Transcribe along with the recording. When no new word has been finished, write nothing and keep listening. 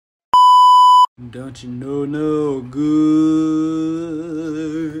Don't you know no good?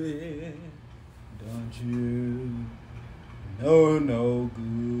 Don't you know no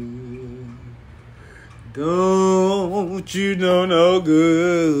good? Don't you know no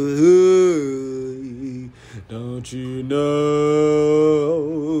good? Don't you know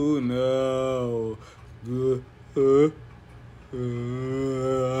no good?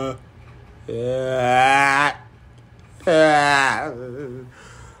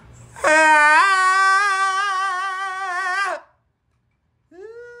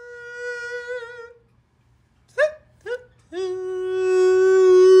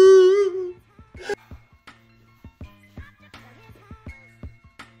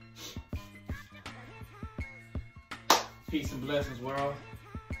 Peace and blessings, world.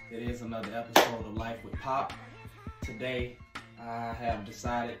 It is another episode of Life with Pop. Today, I have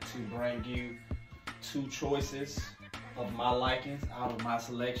decided to bring you two choices of my likings out of my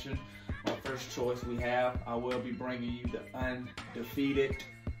selection. My first choice I will be bringing you the Undefeated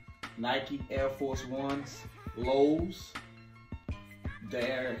Nike Air Force Ones lows.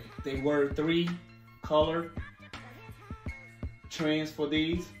 They were 3 color trends for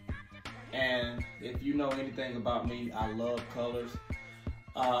these. And if you know anything about me, I love colors.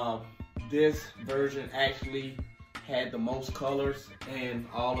 This version actually had the most colors in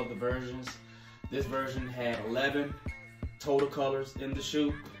all of the versions. This version had 11 total colors in the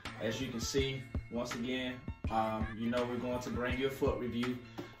shoe. As you can see, once again, we're going to bring you a foot review.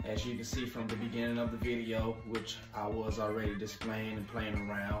 As you can see from the beginning of the video, which I was already displaying and playing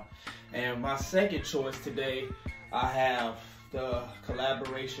around. And my second choice today, I have the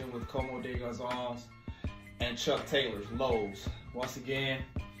collaboration with Como de Gazons and Chuck Taylor's lows. Once again,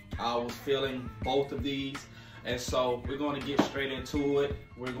 I was feeling both of these, and so we're going to get straight into it.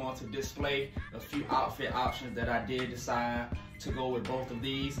 We're going to display a few outfit options that I did decide to go with both of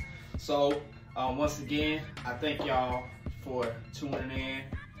these. So once again, I thank y'all for tuning in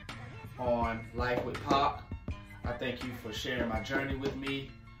on Life with Pop. I thank you for sharing my journey with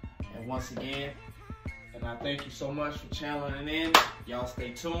me, and once again, and I thank you so much for channeling in. Y'all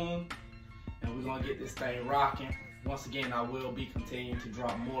stay tuned, and we're gonna get this thing rocking. Once again, I will be continuing to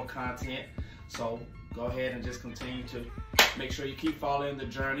drop more content, so go ahead and just continue to make sure you keep following the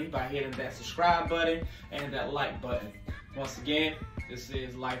journey by hitting that subscribe button and that like button. Once again, this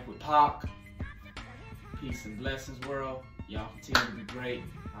is Life with Pac. Peace and blessings, world. Y'all continue to be great.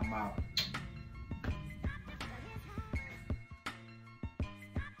 I'm out.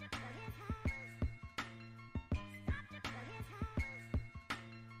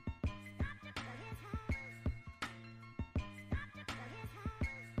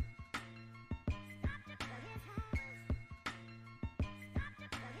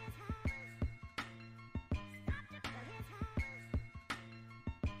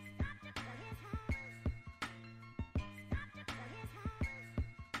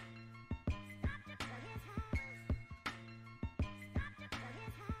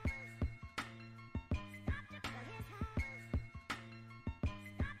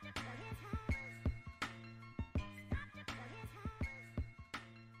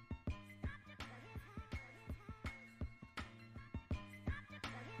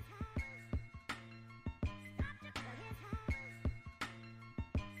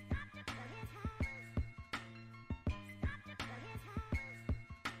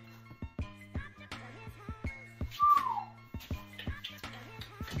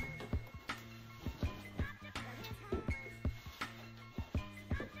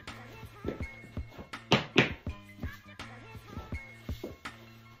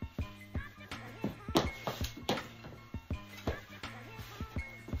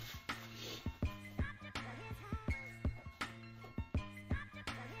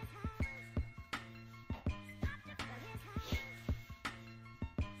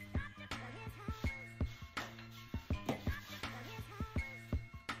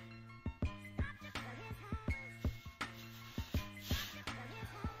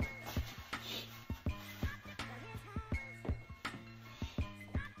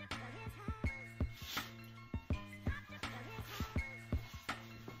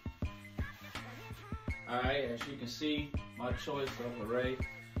 Alright, as you can see, my choice of array,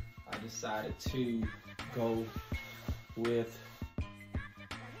 I decided to go with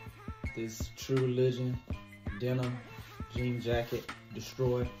this True Religion denim jean jacket,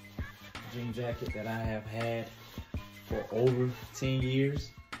 Destroy jean jacket that I have had for over 10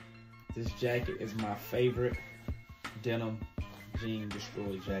 years. This jacket is my favorite denim jean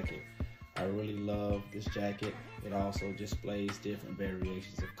Destroy jacket. I really love this jacket. It also displays different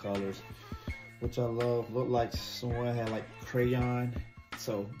variations of colors, which I love. Looked like someone had like crayon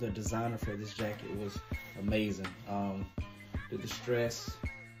So the designer for this jacket was amazing. The distress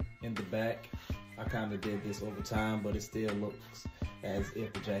in the back, I kind of did this over time, but it still looks as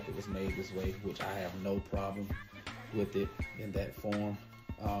if the jacket was made this way, which I have no problem with it in that form.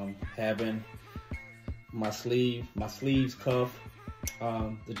 Having my sleeves cuff,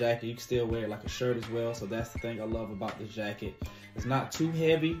 the jacket, you can still wear it like a shirt as well. So that's the thing I love about this jacket. It's not too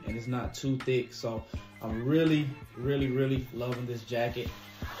heavy and it's not too thick. So I'm really loving this jacket.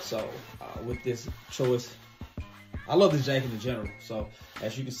 So with this choice, I love this jacket in general. So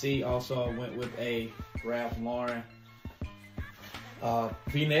as you can see, also I went with a Ralph Lauren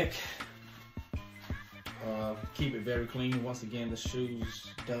V-neck. Keep it very clean. Once again, the shoes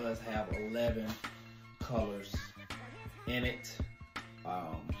does have 11 colors in it.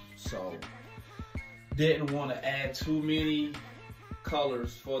 So didn't want to add too many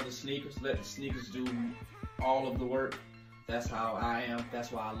colors for the sneakers. Let the sneakers do all of the work. That's how I am.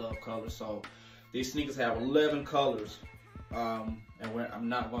 That's why I love colors. So these sneakers have 11 colors, and I'm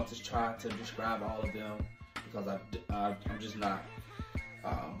not going to try to describe all of them because I'm just not.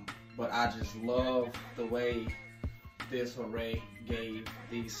 But I just love the way this array gave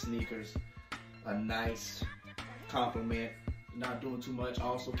these sneakers a nice compliment. Not doing too much,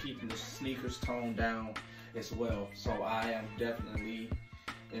 also keeping the sneakers toned down as well. So I am definitely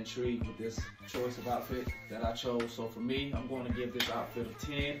intrigued with this choice of outfit that I chose. So for me, I'm going to give this outfit a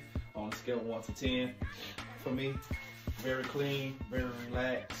 10 on a scale of 1 to 10. For me, very clean, very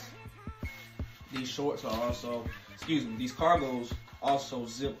relaxed. These shorts are also, these cargos also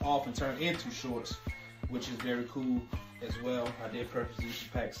zip off and turn into shorts, which is very cool as well. I did purchase these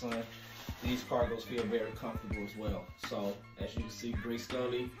from PacSun. These cargos feel very comfortable as well. So as you can see, gray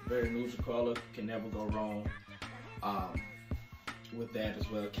Scully, very neutral color, can never go wrong with that as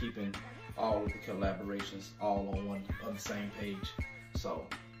well, keeping all of the collaborations all on the same page. So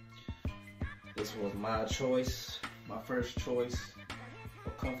this was my choice, my first choice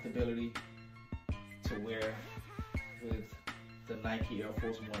of comfortability to wear with the Nike Air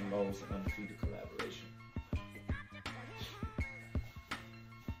Force 1 Lows and Undefeated collaboration.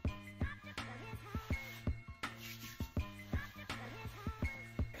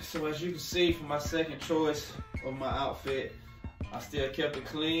 So as you can see, for my second choice of my outfit, I still kept it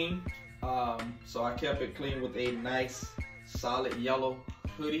clean. So I kept it clean with a nice solid yellow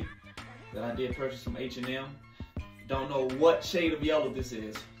hoodie that I did purchase from H&M. Don't know what shade of yellow this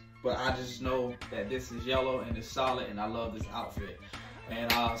is, but I just know that this is yellow and it's solid, and I love this outfit.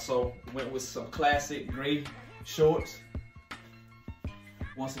 And so went with some classic gray shorts.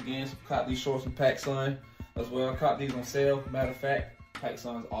 Once again, caught these shorts from PacSun as well. Caught these on sale. Matter of fact,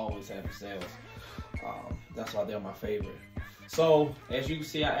 PacSun's always having sales. That's why they're my favorite. So as you can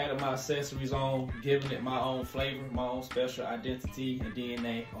see, I added my accessories on, giving it my own flavor, my own special identity and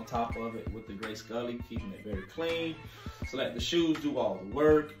DNA on top of it with the gray Scully, keeping it very clean. So let the shoes do all the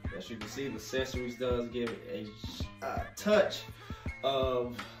work. As you can see, the accessories does give it a touch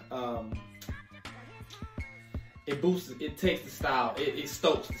of, it boosts, it takes the style, it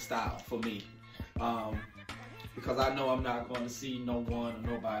stokes the style for me. Because I know I'm not going to see no one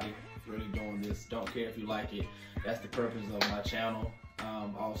or nobody really doing this. Don't care if you like it. That's the purpose of my channel.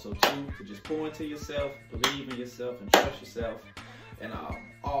 Also too, to just pour into yourself, believe in yourself, and trust yourself, and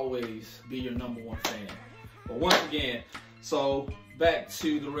always be your #1 fan. But once again, so back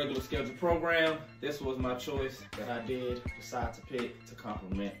to the regular schedule program. This was my choice that I did decide to pick to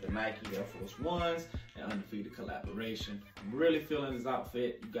complement the Nike Air Force 1s and Undefeated collaboration. I'm really feeling this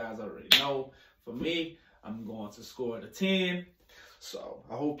outfit. You guys already know. For me, I'm going to score it a 10. So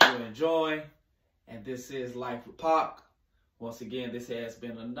I hope you enjoy. And this is Life with Pac. Once again, this has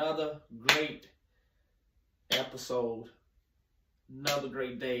been another great episode. Another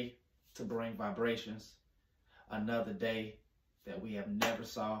great day to bring vibrations. Another day that we have never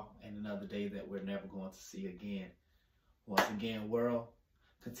saw, and another day that we're never going to see again. Once again, world,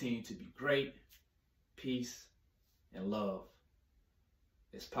 continue to be great. Peace and love.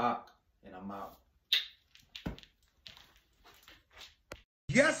 It's Pac, and I'm out.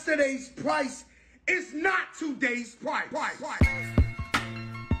 Yesterday's price is not today's price.